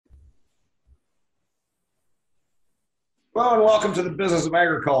Hello and welcome to the Business of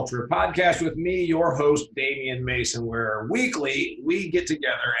Agriculture, a podcast with me, your host, Damian Mason, where weekly we get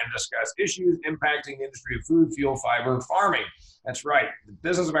together and discuss issues impacting the industry of food, fuel, fiber, and farming. That's right, the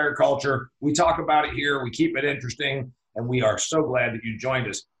Business of Agriculture. We talk about it here, we keep it interesting, and we are so glad that you joined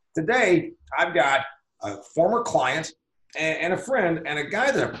us. Today, I've got a former client and a friend and a guy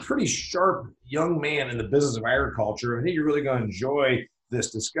that's a pretty sharp young man in the business of agriculture. I think you're really going to enjoy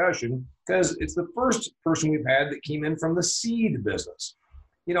this discussion because it's the first person we've had that came in from the seed business.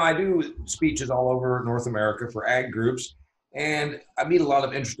 You know, I do speeches all over North America for ag groups, and I meet a lot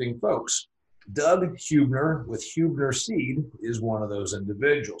of interesting folks. Doug Hubner with Hubner Seed is one of those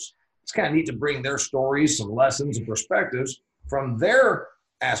individuals. It's kind of neat to bring their stories, some lessons and perspectives from their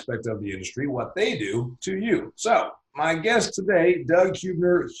aspect of the industry, what they do, to you. So my guest today, Doug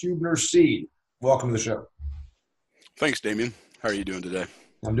Hubner, Hubner Seed. Welcome to the show. Thanks, Damian. How are you doing today?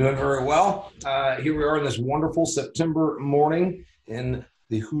 I'm doing very well. Here we are in this wonderful September morning in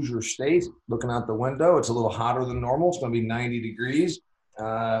the Hoosier State. Looking out the window, it's a little hotter than normal. It's going to be 90 degrees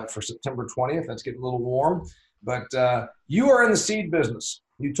for September 20th. That's getting a little warm. But you are in the seed business.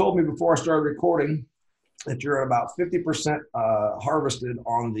 You told me before I started recording that you're at about 50% harvested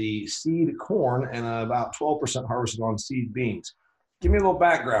on the seed corn and about 12% harvested on seed beans. Give me a little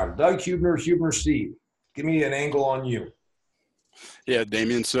background. Doug Hubner, Hubner Seed. Give me an angle on you. Yeah,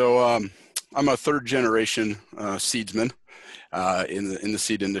 Damian. So I'm a third generation seedsman in the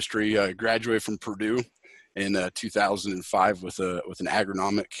seed industry. I graduated from Purdue in 2005 with an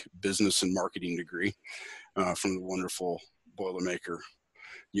agronomic business and marketing degree from the wonderful Boilermaker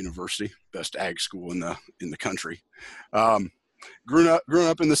University, best ag school in the country. Grown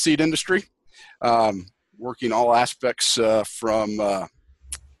up in the seed industry, working all aspects from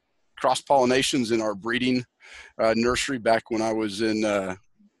cross pollinations in our breeding nursery back when I was in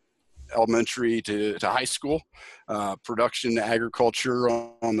elementary to high school, production agriculture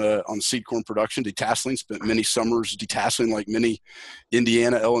on seed corn production, detasseling. Spent many summers detasseling like many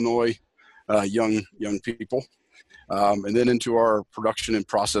Indiana, Illinois young people, and then into our production and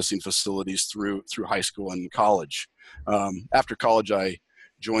processing facilities through high school and college. After college, I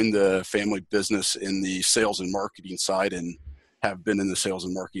joined the family business in the sales and marketing side and have been in the sales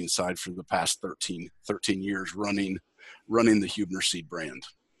and marketing side for the past 13 years running the Hubner Seed brand.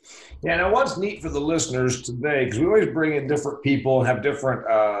 Yeah, now what's neat for the listeners today, because we always bring in different people and have different,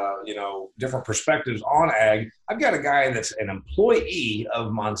 different perspectives on ag. I've got a guy that's an employee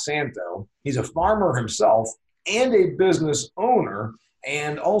of Monsanto. He's a farmer himself and a business owner,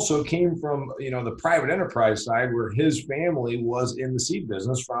 and also came from, the private enterprise side where his family was in the seed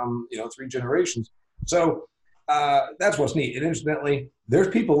business from, 3 generations. So that's what's neat. And incidentally, there's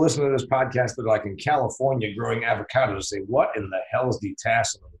people listening to this podcast that are like in California growing avocados say, what in the hell is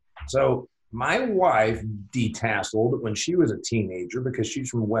detasseling? So my wife detasseled when she was a teenager because she's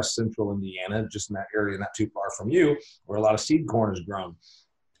from West Central Indiana, just in that area, not too far from you, where a lot of seed corn is grown.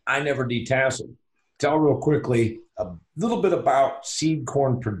 I never detasseled. Tell real quickly a little bit about seed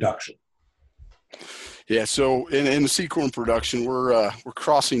corn production. Yeah, so in the seed corn production, we're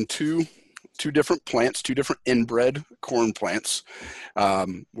crossing two different plants, 2 different inbred corn plants,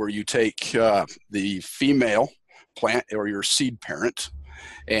 where you take the female plant or your seed parent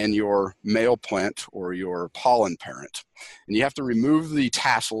and your male plant or your pollen parent. And you have to remove the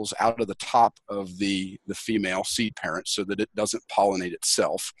tassels out of the top of the female seed parent so that it doesn't pollinate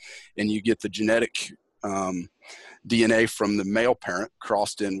itself. And you get the genetic DNA from the male parent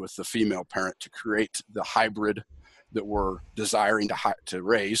crossed in with the female parent to create the hybrid that we're desiring to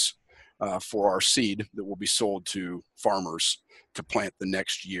raise for our seed that will be sold to farmers to plant the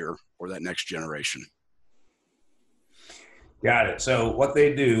next year or that next generation. Got it. So what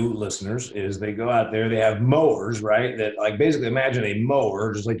they do, listeners, is they go out there, they have mowers, right? That like basically imagine a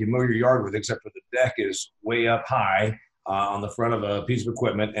mower, just like you mow your yard with, except for the deck is way up high on the front of a piece of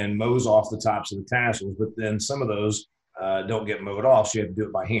equipment and mows off the tops of the tassels. But then some of those don't get mowed off, so you have to do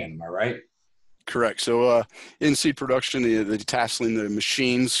it by hand. Am I right? Correct. So in seed production, the detasseling, the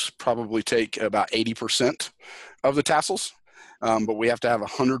machines probably take about 80% of the tassels, but we have to have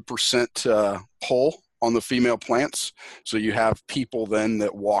 100% pull on the female plants. So you have people then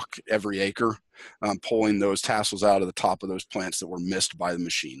that walk every acre pulling those tassels out of the top of those plants that were missed by the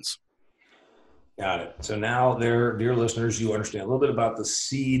machines. Got it. So now, dear listeners, you understand a little bit about the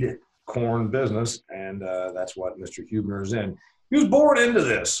seed corn business, and that's what Mr. Hubner is in. He was born into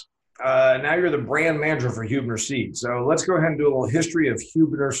this. Now you're the brand manager for Hubner Seed. So let's go ahead and do a little history of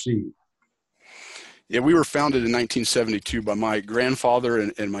Hubner Seed. Yeah, we were founded in 1972 by my grandfather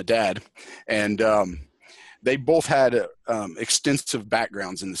and my dad. And they both had extensive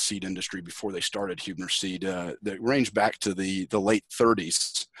backgrounds in the seed industry before they started Hubner Seed that ranged back to the late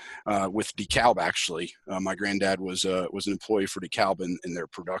 30s with DeKalb, actually. My granddad was an employee for DeKalb in their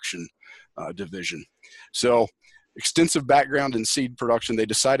production division. So extensive background in seed production. They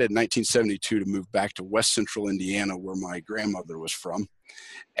decided in 1972 to move back to West Central Indiana, where my grandmother was from,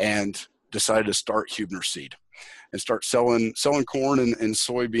 and decided to start Hubner Seed and start selling corn and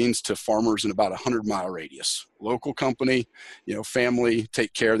soybeans to farmers in about a 100-mile radius. Local company, family,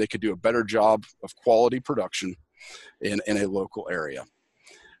 take care. They could do a better job of quality production in a local area.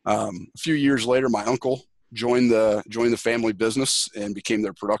 A few years later, my uncle joined the family business and became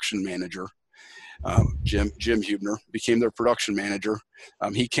their production manager. Jim Hubner became their production manager.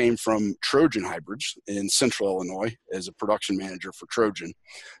 He came from Trojan Hybrids in Central Illinois as a production manager for Trojan.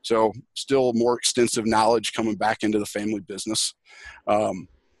 So still more extensive knowledge coming back into the family business.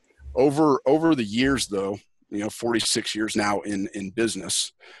 Over the years, though, 46 years now in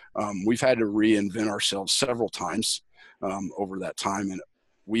business, we've had to reinvent ourselves several times over that time. And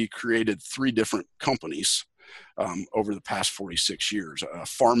we created 3 different companies over the past 46 years.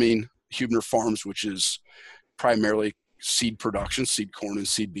 Farming, Hubner Farms, which is primarily seed production, seed corn and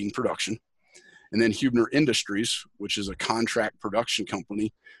seed bean production. And then Hubner Industries, which is a contract production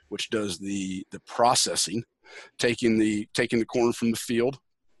company, which does the processing, taking the corn from the field,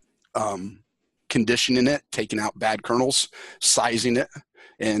 conditioning it, taking out bad kernels, sizing it,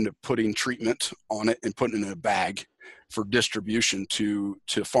 and putting treatment on it and putting it in a bag for distribution to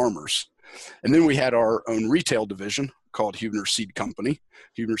farmers. And then we had our own retail division called Hubner Seed Company,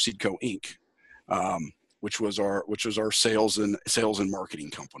 Hubner Seed Co. Inc., which was our sales and marketing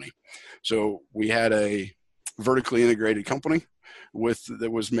company. So we had a vertically integrated company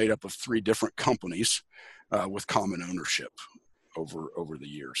that was made up of 3 different companies with common ownership over the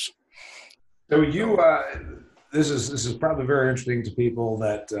years. So you, this is probably very interesting to people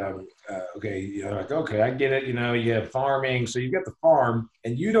that okay, I get it. You have farming, so you've got the farm,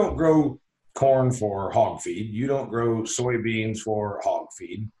 and you don't grow corn for hog feed. You don't grow soybeans for hog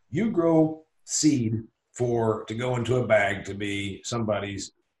feed. You grow seed to go into a bag to be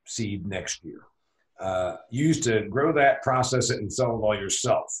somebody's seed next year. You used to grow that, process it, and sell it all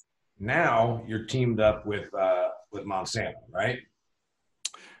yourself. Now you're teamed up with Monsanto, right?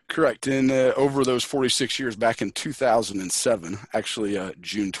 Correct. And over those 46 years, back in 2007, actually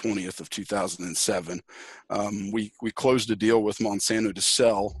June 20th of 2007, we closed a deal with Monsanto to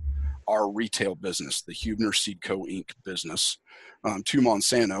sell our retail business, the Hubner Seed Co. Inc. business, to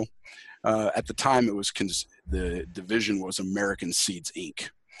Monsanto. At the time, the division was American Seeds Inc.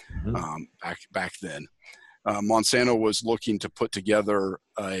 Back then. Monsanto was looking to put together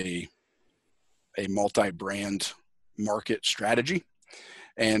a multi-brand market strategy,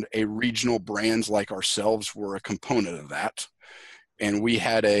 and a regional brands like ourselves were a component of that. And we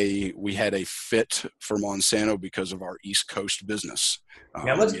had a fit for Monsanto because of our East Coast business.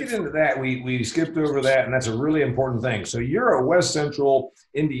 Now let's get into that. We skipped over that, and that's a really important thing. So you're a West Central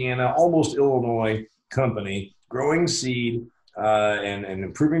Indiana, almost Illinois company, growing seed and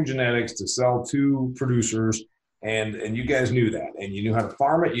improving genetics to sell to producers. And you guys knew that, and you knew how to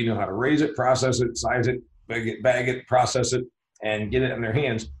farm it, you knew how to raise it, process it, size it, bag it, process it, and get it in their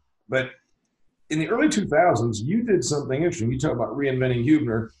hands. But in the early 2000s, you did something interesting. You talk about reinventing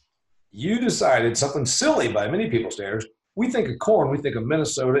Hubner. You decided something silly by many people's standards. We think of corn, we think of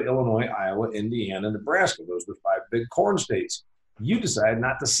Minnesota, Illinois, Iowa, Indiana, Nebraska. Those are the 5 big corn states. You decided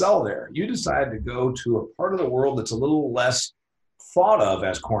not to sell there. You decided to go to a part of the world that's a little less thought of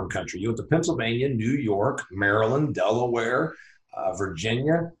as corn country. You went to Pennsylvania, New York, Maryland, Delaware,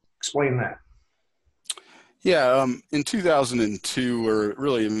 Virginia. Explain that. Yeah, in 2002, or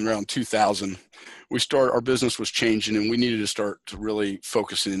really around 2000, our business was changing, and we needed to start to really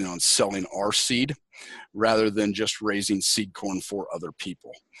focusing on selling our seed rather than just raising seed corn for other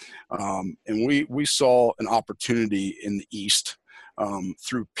people. And we saw an opportunity in the East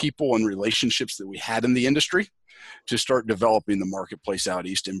through people and relationships that we had in the industry to start developing the marketplace out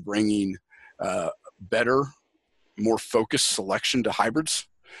East and bringing better, more focused selection to hybrids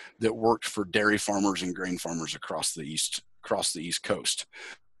that worked for dairy farmers and grain farmers across the East Coast.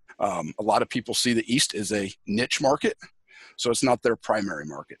 A lot of people see the East as a niche market, so it's not their primary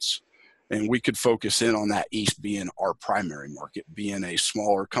markets. And we could focus in on that East being our primary market, being a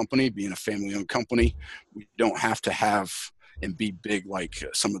smaller company, being a family-owned company. We don't have to have and be big like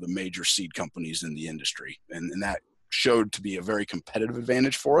some of the major seed companies in the industry. And that showed to be a very competitive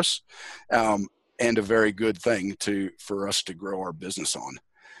advantage for us, and a very good thing for us to grow our business on.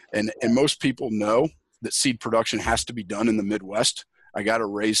 And most people know that seed production has to be done in the Midwest. I got to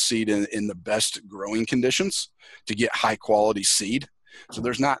raise seed in the best growing conditions to get high quality seed. So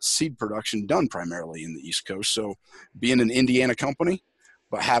there's not seed production done primarily in the East Coast. So being an Indiana company,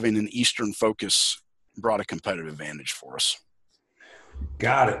 but having an Eastern focus brought a competitive advantage for us.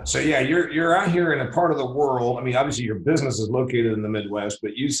 Got it. So yeah, you're out here in a part of the world. I mean, obviously your business is located in the Midwest,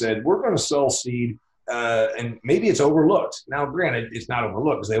 but you said we're going to sell seed, and maybe it's overlooked. Now, granted, it's not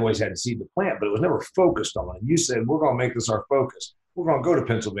overlooked because they always had seed to plant, but it was never focused on. You said we're going to make this our focus. We're going to go to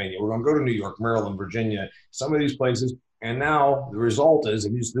Pennsylvania. We're going to go to New York, Maryland, Virginia, some of these places. And now the result is,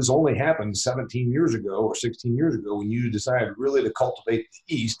 and this only happened 17 years ago or 16 years ago when you decided really to cultivate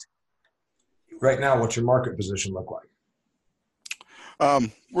the East. Right now, what's your market position look like?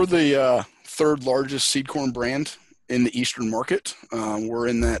 We're the third largest seed corn brand in the Eastern market. We're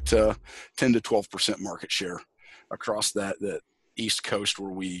in that 10 to 12% market share across that East Coast,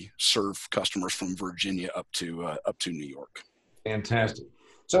 where we serve customers from Virginia up to New York. Fantastic.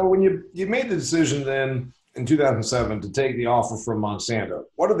 So when you made the decision then in 2007 to take the offer from Monsanto,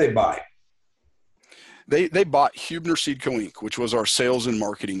 what did they buy? They bought Hubner Seed Co. Inc., which was our sales and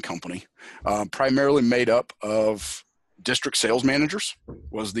marketing company, primarily made up of district sales managers,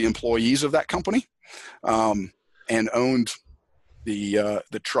 was the employees of that company, and owned the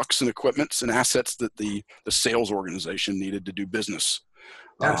trucks and equipments and assets that the sales organization needed to do business.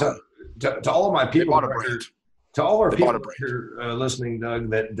 Now, to all of my people, to all our people here listening, Doug,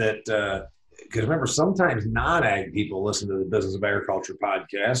 that because remember, sometimes non-ag people listen to the Business of Agriculture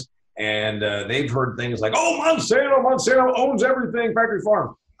podcast, and they've heard things like, "Oh, Monsanto owns everything, factory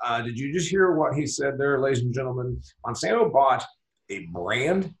farm." Did you just hear what he said there, ladies and gentlemen? Monsanto bought a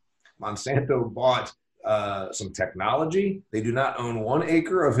brand. Monsanto bought some technology. They do not own 1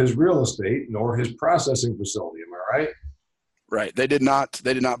 acre of his real estate nor his processing facility. Am I right? Right. They did not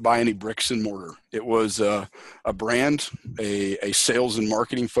buy any bricks and mortar. It was a brand, a sales and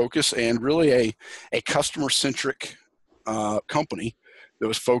marketing focus, and really a customer centric company that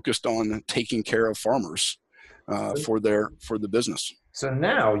was focused on taking care of farmers for the business. So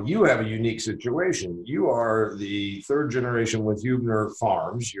now you have a unique situation. You are the third generation with Hubner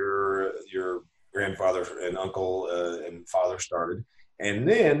Farms. Your grandfather and uncle and father started, and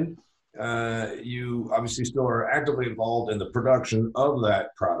then you obviously still are actively involved in the production of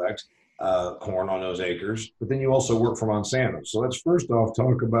that product, corn on those acres. But then you also work for Monsanto. So let's first off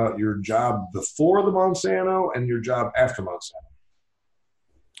talk about your job before the Monsanto and your job after Monsanto.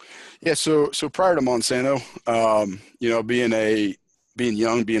 Yeah. So prior to Monsanto, being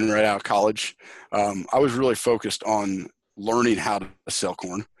young, being right out of college, I was really focused on learning how to sell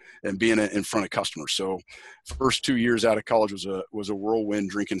corn and being in front of customers. So first 2 years out of college was a whirlwind,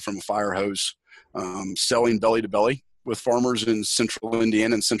 drinking from a fire hose, selling belly to belly with farmers in central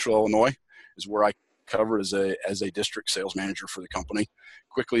Indiana and central Illinois is where I covered as a district sales manager for the company.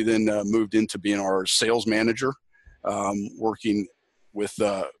 Quickly then moved into being our sales manager, working with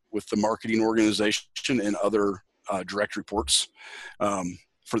the marketing organization and other direct reports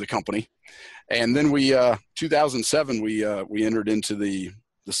for the company. And then 2007, we entered into the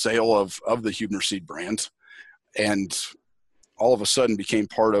sale of the Hubner Seed brand, and all of a sudden became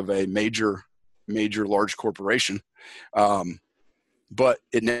part of a major large corporation. But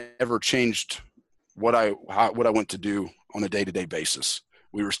it never changed what I went to do on a day-to-day basis.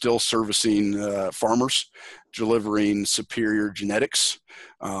 We were still servicing farmers, delivering superior genetics,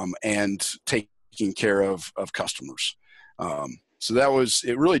 and taking care of customers. So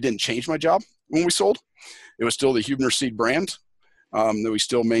it really didn't change my job when we sold. It was still the Hubner Seed brand, that we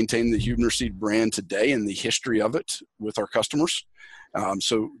still maintain the Hubner Seed brand today and the history of it with our customers.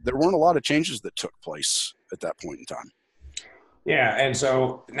 So there weren't a lot of changes that took place at that point in time. Yeah, and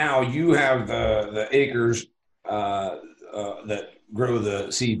so now you have the acres that grow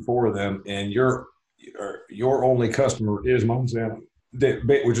the seed for them, and your only customer is Monsanto,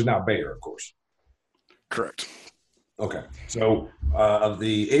 which is now Bayer, of course. Correct. Okay, so of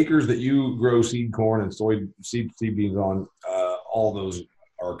the acres that you grow seed corn and seed beans on, all those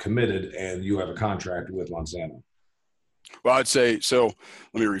are committed, and you have a contract with Monsanto. Well, I'd say, so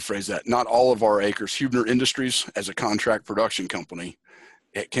let me rephrase that. Not all of our acres. Hubner Industries, as a contract production company,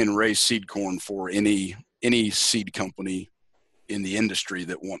 it can raise seed corn for any seed company in the industry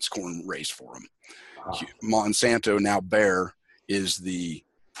that wants corn raised for them. Monsanto, now Bayer, is the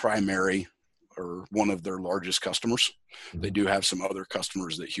primary or one of their largest customers. They do have some other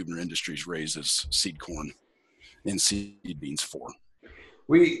customers that Hubner Industries raises seed corn and seed beans for.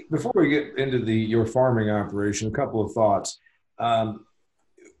 Before we get into your farming operation, a couple of thoughts.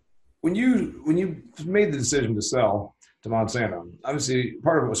 When you made the decision to sell to Monsanto, obviously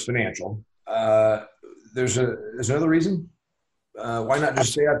part of it was financial. There's another reason? Why not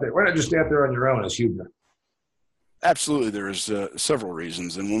just stay out there? Why not just stay out there on your own as Hubner? Absolutely, there's several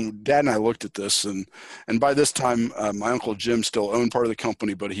reasons. And when Dad and I looked at this, and by this time, my uncle Jim still owned part of the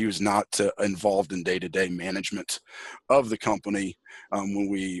company, but he was not involved in day-to-day management of the company when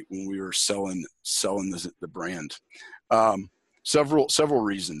we were selling the brand. Several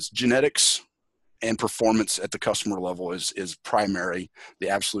reasons. Genetics and performance at the customer level is primary, the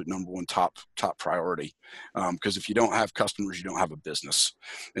absolute number one top priority. Because if you don't have customers, you don't have a business.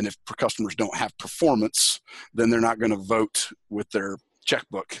 And if customers don't have performance, then they're not going to vote with their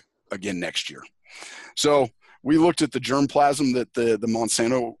checkbook again next year. So we looked at the germplasm that the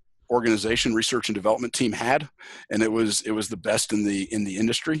Monsanto organization research and development team had, and it was the best in the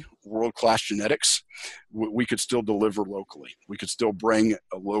industry, world-class genetics. We could still deliver locally. We could still bring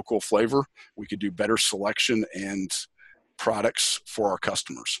a local flavor. We could do better selection and products for our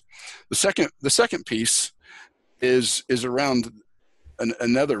customers. The second piece is around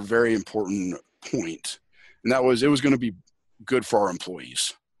another very important point, and that was it was going to be good for our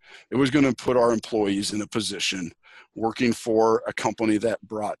employees. It was going to put our employees in a position working for a company that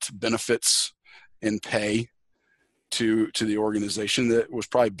brought benefits and pay to the organization that was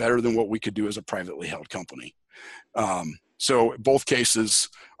probably better than what we could do as a privately held company. So in both cases,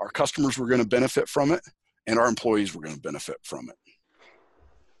 our customers were going to benefit from it, and our employees were going to benefit from it.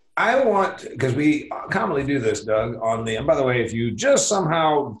 I want, because we commonly do this, Doug, and by the way, if you just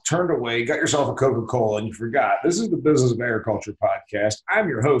somehow turned away, got yourself a Coca-Cola and you forgot, this is the Business of Agriculture podcast. I'm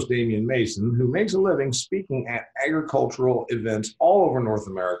your host, Damian Mason, who makes a living speaking at agricultural events all over North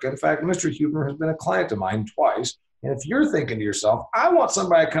America. In fact, Mr. Hubner has been a client of mine twice. And if you're thinking to yourself, I want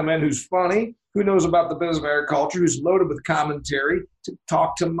somebody to come in who's funny, who knows about the business of agriculture, who's loaded with commentary to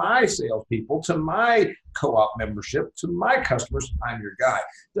talk to my salespeople, to my co-op membership, to my customers, I'm your guy.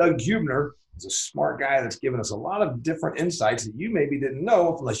 Doug Hubner is a smart guy that's given us a lot of different insights that you maybe didn't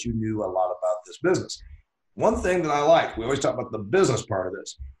know unless you knew a lot about this business. One thing that I like, we always talk about the business part of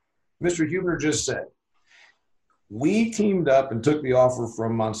this. Mr. Hubner just said, we teamed up and took the offer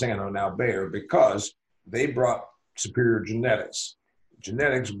from Monsanto, now Bayer, because they brought superior genetics.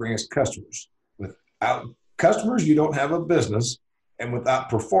 Genetics brings customers. Without customers, you don't have a business. And without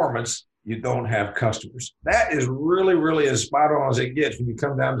performance, you don't have customers. That is really, really as spot on as it gets when you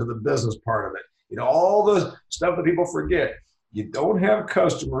come down to the business part of it. You know, all the stuff that people forget. You don't have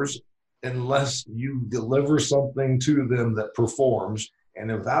customers unless you deliver something to them that performs.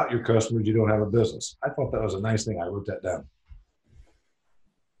 And without your customers, you don't have a business. I thought that was a nice thing. I wrote that down.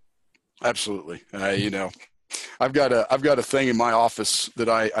 Absolutely. I've got a thing in my office that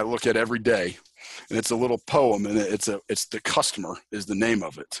I look at every day, and it's a little poem, and it's the customer is the name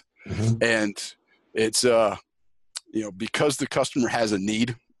of it. Mm-hmm. And it's because the customer has a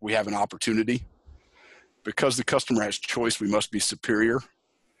need, we have an opportunity. Because the customer has choice, we must be superior.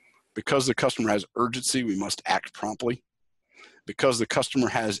 Because the customer has urgency, we must act promptly. Because the customer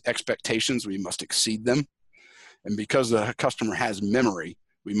has expectations, we must exceed them. And because the customer has memory,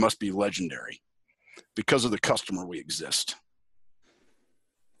 we must be legendary. Because of the customer, we exist.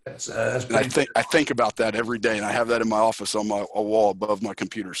 That's and I think about that every day, and I have that in my office on a wall above my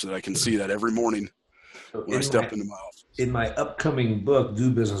computer so that I can see that every morning when I step into my office. In my upcoming book, Do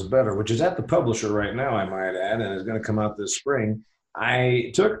Business Better, which is at the publisher right now, I might add, and is going to come out this spring,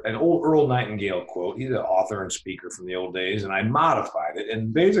 I took an old Earl Nightingale quote. He's an author and speaker from the old days, and I modified it.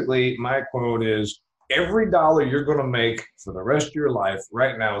 And basically, my quote is, every dollar you're going to make for the rest of your life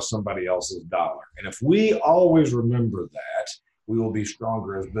right now is somebody else's dollar. And if we always remember that, we will be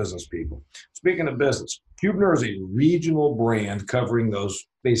stronger as business people. Speaking of business, Hubner is a regional brand covering those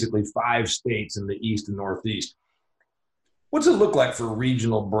basically 5 states in the East and Northeast. What's it look like for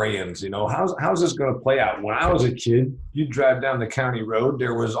regional brands? You know, how's this going to play out? When I was a kid, you'd drive down the county road,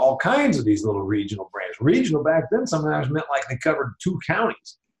 there was all kinds of these little regional brands. Regional back then sometimes meant like they covered 2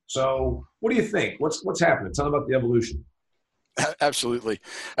 counties. So what do you think? What's happening? Tell me about the evolution. Absolutely.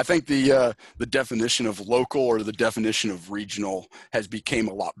 I think the definition of local or the definition of regional has become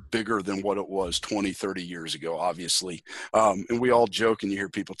a lot bigger than what it was 20, 30 years ago, obviously. And we all joke and you hear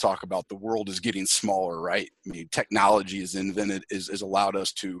people talk about the world is getting smaller, right? I mean, technology is allowed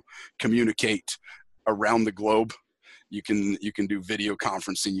us to communicate around the globe. You can do video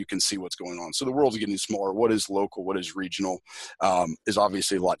conferencing. You can see what's going on. So the world's getting smaller. What is local? What is regional? Is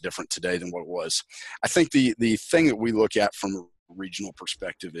obviously a lot different today than what it was. I think the thing that we look at from a regional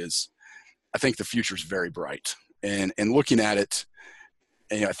perspective is, I think the future is very bright. And looking at it,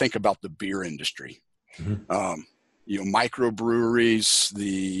 and I think about the beer industry. Mm-hmm. Microbreweries,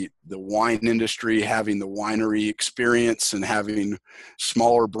 the wine industry, having the winery experience and having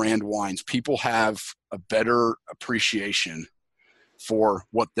smaller brand wines. People have a better appreciation for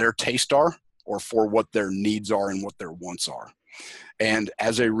what their tastes are or for what their needs are and what their wants are. And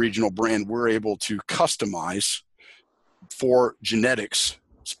as a regional brand, we're able to customize for genetics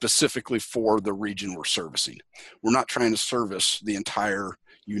specifically for the region we're servicing. We're not trying to service the entire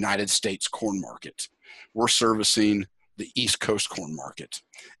United States corn market. We're servicing the East Coast corn market,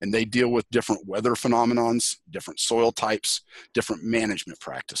 and they deal with different weather phenomenons, different soil types, different management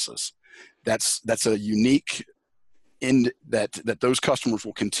practices. That's a unique end that those customers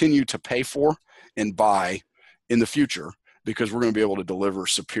will continue to pay for and buy in the future, because we're going to be able to deliver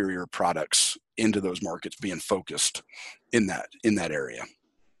superior products into those markets, being focused in that area.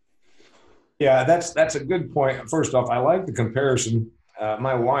 Yeah, that's a good point. First off, I like the comparison.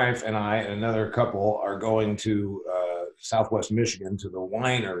 My wife and I and another couple are going to Southwest Michigan to the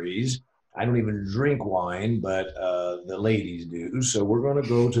wineries. I don't even drink wine, but the ladies do. So we're going to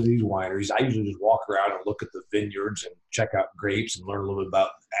go to these wineries. I usually just walk around and look at the vineyards and check out grapes and learn a little bit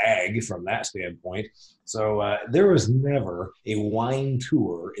about ag from that standpoint. So there was never a wine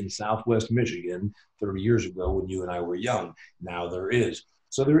tour in Southwest Michigan 30 years ago when you and I were young. Now there is.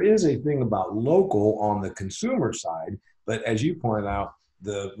 So there is a thing about local on the consumer side, but as you pointed out,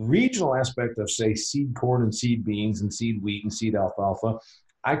 the regional aspect of, say, seed corn and seed beans and seed wheat and seed alfalfa,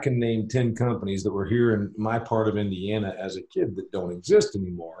 I can name 10 companies that were here in my part of Indiana as a kid that don't exist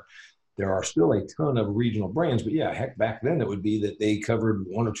anymore. There are still a ton of regional brands, but yeah, heck, back then it would be that they covered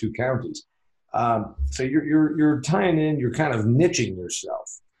 1 or 2 counties. So you're tying in, you're kind of niching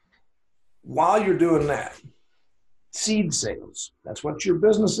yourself. While you're doing that, seed sales, that's what your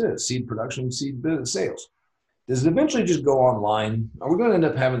business is, seed production, seed business sales. Does it eventually just go online? Are we going to end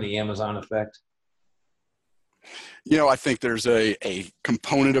up having the Amazon effect? I think there's a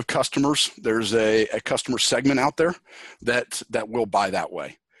component of customers. There's a customer segment out there that will buy that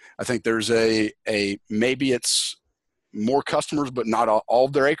way. I think there's maybe it's more customers, but not all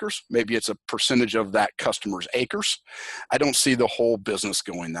of their acres. Maybe it's a percentage of that customer's acres. I don't see the whole business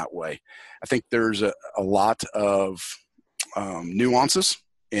going that way. I think there's a lot of nuances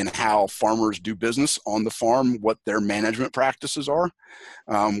in how farmers do business on the farm, what their management practices are,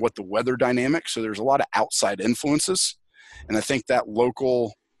 what the weather dynamics. So there's a lot of outside influences. And I think that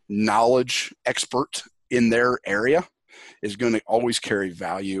local knowledge expert in their area is going to always carry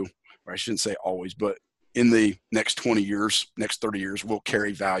value, or I shouldn't say always, but in the next 20 years, next 30 years, will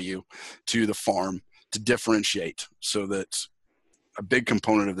carry value to the farm to differentiate, so that a big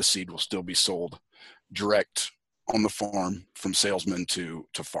component of the seed will still be sold direct on the farm from salesman to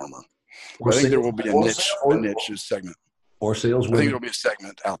farmer. I think there will be a niche segment. Or saleswomen. I think there'll be a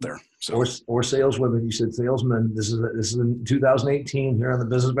segment out there. So. Or saleswomen. You said salesmen. This is in 2018 here on the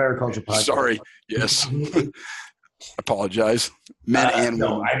Business of Agriculture podcast. Sorry. Yes. Apologize. Men and women.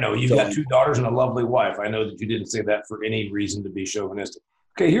 No, I know you've got 2 daughters and a lovely wife. I know that you didn't say that for any reason to be chauvinistic.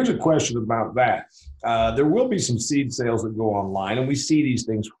 Okay, here's a question about that. There will be some seed sales that go online, and we see these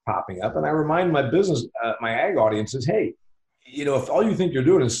things popping up. And I remind my business, my ag audiences, hey, if all you think you're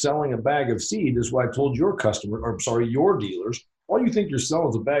doing is selling a bag of seed, is what I told your your dealers, all you think you're selling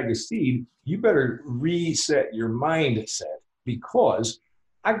is a bag of seed, you better reset your mindset, because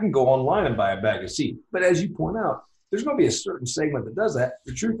I can go online and buy a bag of seed. But as you point out, there's going to be a certain segment that does that.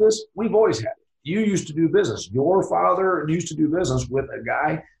 The truth is, we've always had it. You used to do business. Your father used to do business with a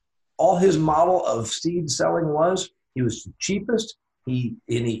guy. All his model of seed selling was, he was the cheapest. He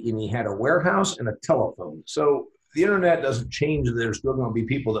had a warehouse and a telephone. So the internet doesn't change. There's still going to be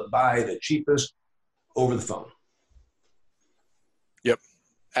people that buy the cheapest over the phone. Yep,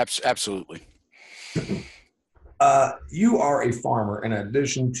 absolutely. You are a farmer in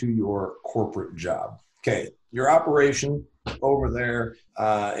addition to your corporate job. Okay, your operation over there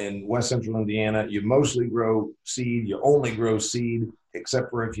in West Central Indiana, you mostly grow seed. You only grow seed,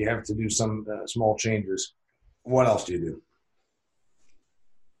 except for if you have to do some small changes. What else do you do?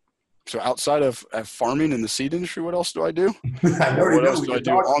 So outside of farming in the seed industry, what else do I do? What else do I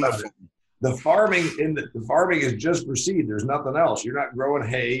do on the farm? The farming is just for seed. There's nothing else. You're not growing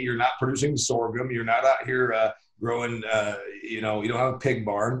hay. You're not producing sorghum. You're not out here growing. You don't have a pig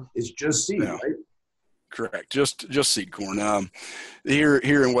barn. It's just seed, right? Correct. Just seed corn. Here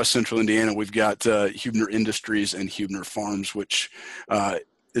in West Central Indiana, we've got Hubner Industries and Hubner Farms, which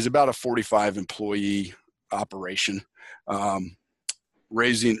is about a 45 employee operation,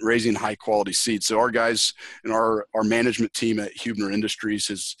 raising high quality seeds. So our guys and our management team at Hubner Industries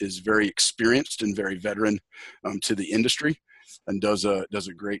is very experienced and very veteran to the industry, and does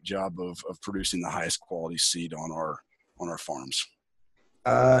a great job of producing the highest quality seed on our farms.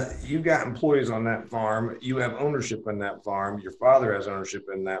 You've got employees on that farm. You have ownership in that farm. Your father has ownership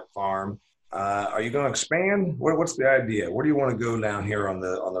in that farm. Are you going to expand? What's the idea? Where do you want to go down here on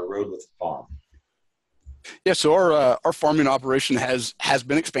the road with the farm? Yeah, so our farming operation has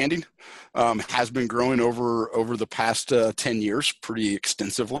been expanding, has been growing over the past 10 years pretty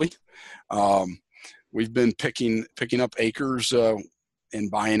extensively. Um, we've been picking up acres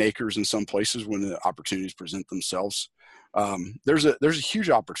and buying acres in some places when the opportunities present themselves. There's a huge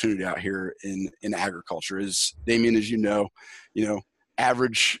opportunity out here in agriculture. As Damien, as you know,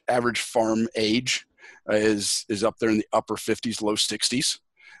 average farm age is up there in the upper 50s, low 60s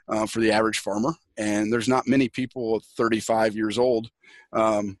for the average farmer, and there's not many people at 35 years old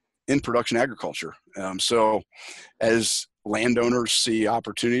in production agriculture. So as landowners see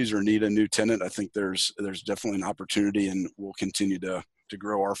opportunities or need a new tenant, I think there's definitely an opportunity, and we'll continue to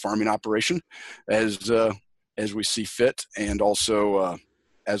grow our farming operation as we see fit, and also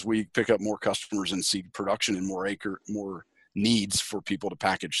as we pick up more customers in seed production and more needs for people to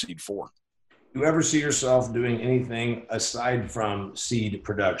package seed for. Do you ever see yourself doing anything aside from seed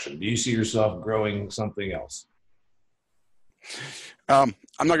production? Do you see yourself growing something else? I'm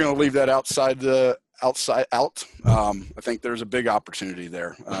not going to leave that outside out. I think there's a big opportunity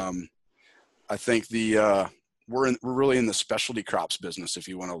there. I think we're really in the specialty crops business. If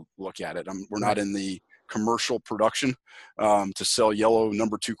you want to look at it, we're not in the commercial production to sell yellow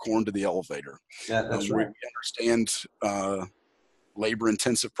 #2 corn to the elevator. Yeah, that's right. We understand labor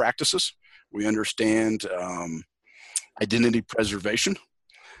intensive practices. We understand identity preservation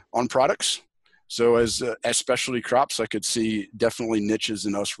on products. So as specialty crops, I could see definitely niches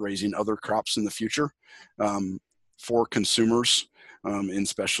in us raising other crops in the future for consumers in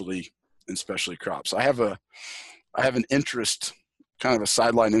specialty crops. I have an interest, kind of a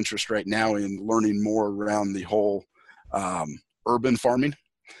sideline interest right now, in learning more around the whole urban farming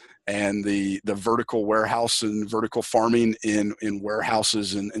and the vertical warehouse and vertical farming in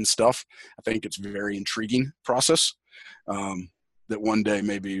warehouses and stuff. I think it's a very intriguing process. That one day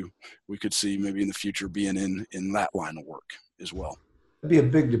maybe we could see maybe in the future being in that line of work as well. It'd be a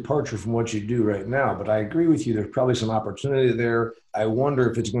big departure from what you do right now, but I agree with you. There's probably some opportunity there. I wonder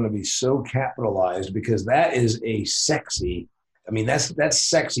if it's going to be so capitalized, because that is a sexy. I mean, that's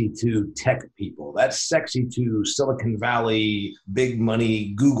sexy to tech people. That's sexy to Silicon Valley, big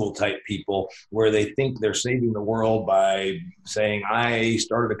money, Google type people, where they think they're saving the world by saying, I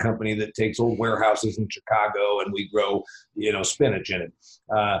started a company that takes old warehouses in Chicago and we grow, spinach in it.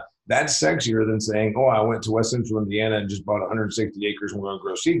 That's sexier than saying, oh, I went to West Central Indiana and just bought 160 acres and we're going to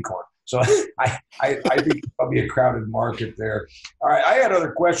grow seed corn. So I think there'll be a crowded market there. All right, I had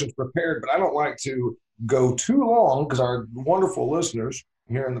other questions prepared, but I don't like to go too long because our wonderful listeners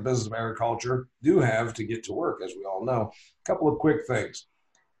here in the business of agriculture do have to get to work, as we all know. A couple of quick things.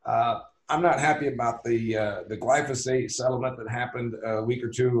 I'm not happy about the glyphosate settlement that happened a week or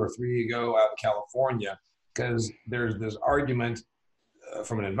 2 or 3 ago out in California, because there's this argument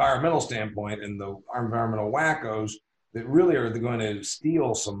from an environmental standpoint, and the environmental wackos that really are going to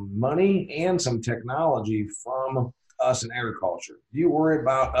steal some money and some technology from us in agriculture. Do you worry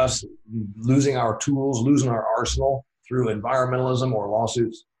about us losing our tools, losing our arsenal through environmentalism or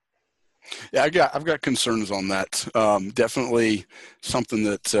lawsuits? Yeah, I've got concerns on that. Definitely something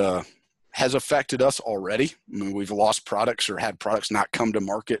that has affected us already. I mean, we've lost products or had products not come to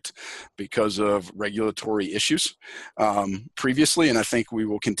market because of regulatory issues previously, and I think we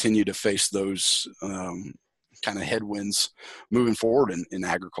will continue to face those kind of headwinds moving forward in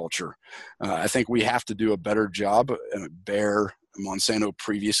agriculture. I think we have to do a better job. Bayer, Monsanto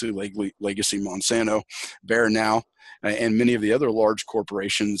previously, legacy Monsanto, Bayer now, and many of the other large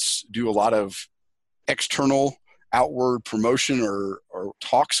corporations do a lot of external outward promotion or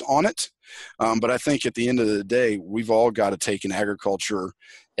talks on it. But I think at the end of the day, we've all got to take in agriculture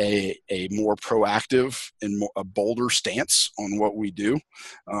a more proactive and a bolder stance on what we do,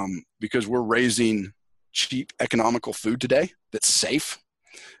 because we're raising cheap, economical food today that's safe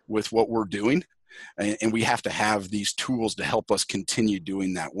with what we're doing. And we have to have these tools to help us continue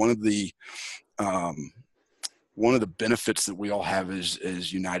doing that. One of the benefits that we all have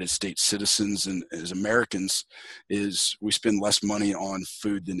as United States citizens and as Americans is we spend less money on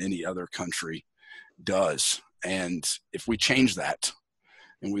food than any other country does. And if we change that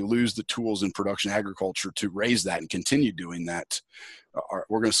and we lose the tools in production agriculture to raise that and continue doing that,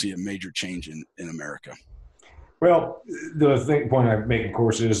 we're going to see a major change in America. Well, the point I make, of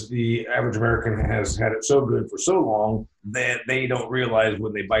course, is the average American has had it so good for so long that they don't realize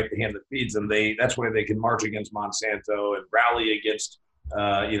when they bite the hand that feeds them. That's why they can march against Monsanto and rally against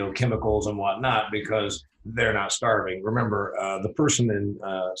chemicals and whatnot, because they're not starving. Remember, the person in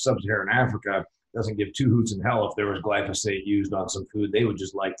sub-Saharan Africa doesn't give two hoots in hell if there was glyphosate used on some food. They would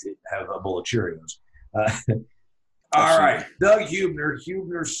just like to have a bowl of Cheerios. All right, Doug Hubner,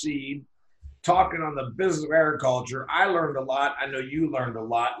 Hubner Seed, talking on the business of agriculture. I learned a lot. I know you learned a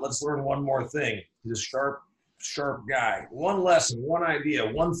lot. Let's learn one more thing. He's a sharp guy. One lesson, one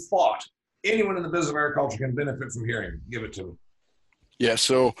idea, one thought. Anyone in the business of agriculture can benefit from hearing. Give it to me. Yeah,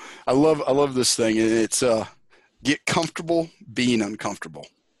 so I love this thing, and it's get comfortable being uncomfortable.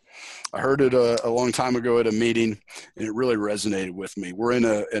 I heard it a long time ago at a meeting, and it really resonated with me. We're in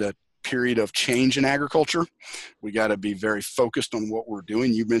a period of change in agriculture. We got to be very focused on what we're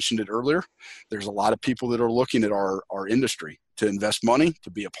doing. You mentioned it earlier. There's a lot of people that are looking at our industry to invest money,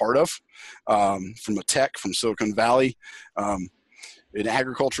 to be a part of, from a tech, from Silicon Valley. In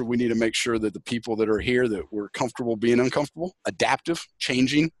agriculture, we need to make sure that the people that are here, that we're comfortable being uncomfortable, adaptive,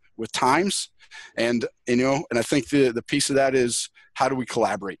 changing with times. And I think the piece of that is, how do we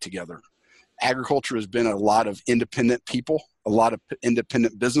collaborate together? Agriculture has been a lot of independent people, a lot of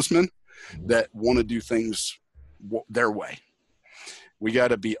independent businessmen that want to do things their way. We got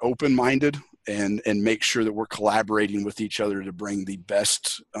to be open-minded and make sure that we're collaborating with each other to bring the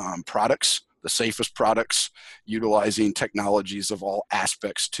best products, the safest products, utilizing technologies of all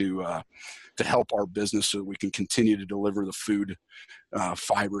aspects to help our business so that we can continue to deliver the food,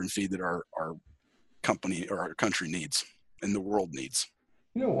 fiber, and feed that our company or our country needs and the world needs.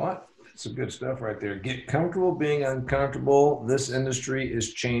 You know what? That's some good stuff right there. Get comfortable being uncomfortable. This industry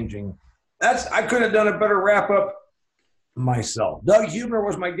is changing. I could have done a better wrap up myself. Doug Hubner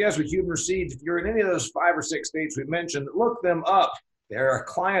was my guest with Hubner Seeds. If you're in any of those 5 or 6 states we mentioned, look them up. They're a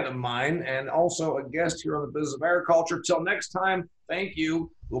client of mine and also a guest here on the Business of Agriculture. Till next time, thank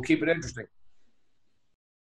you. We'll keep it interesting.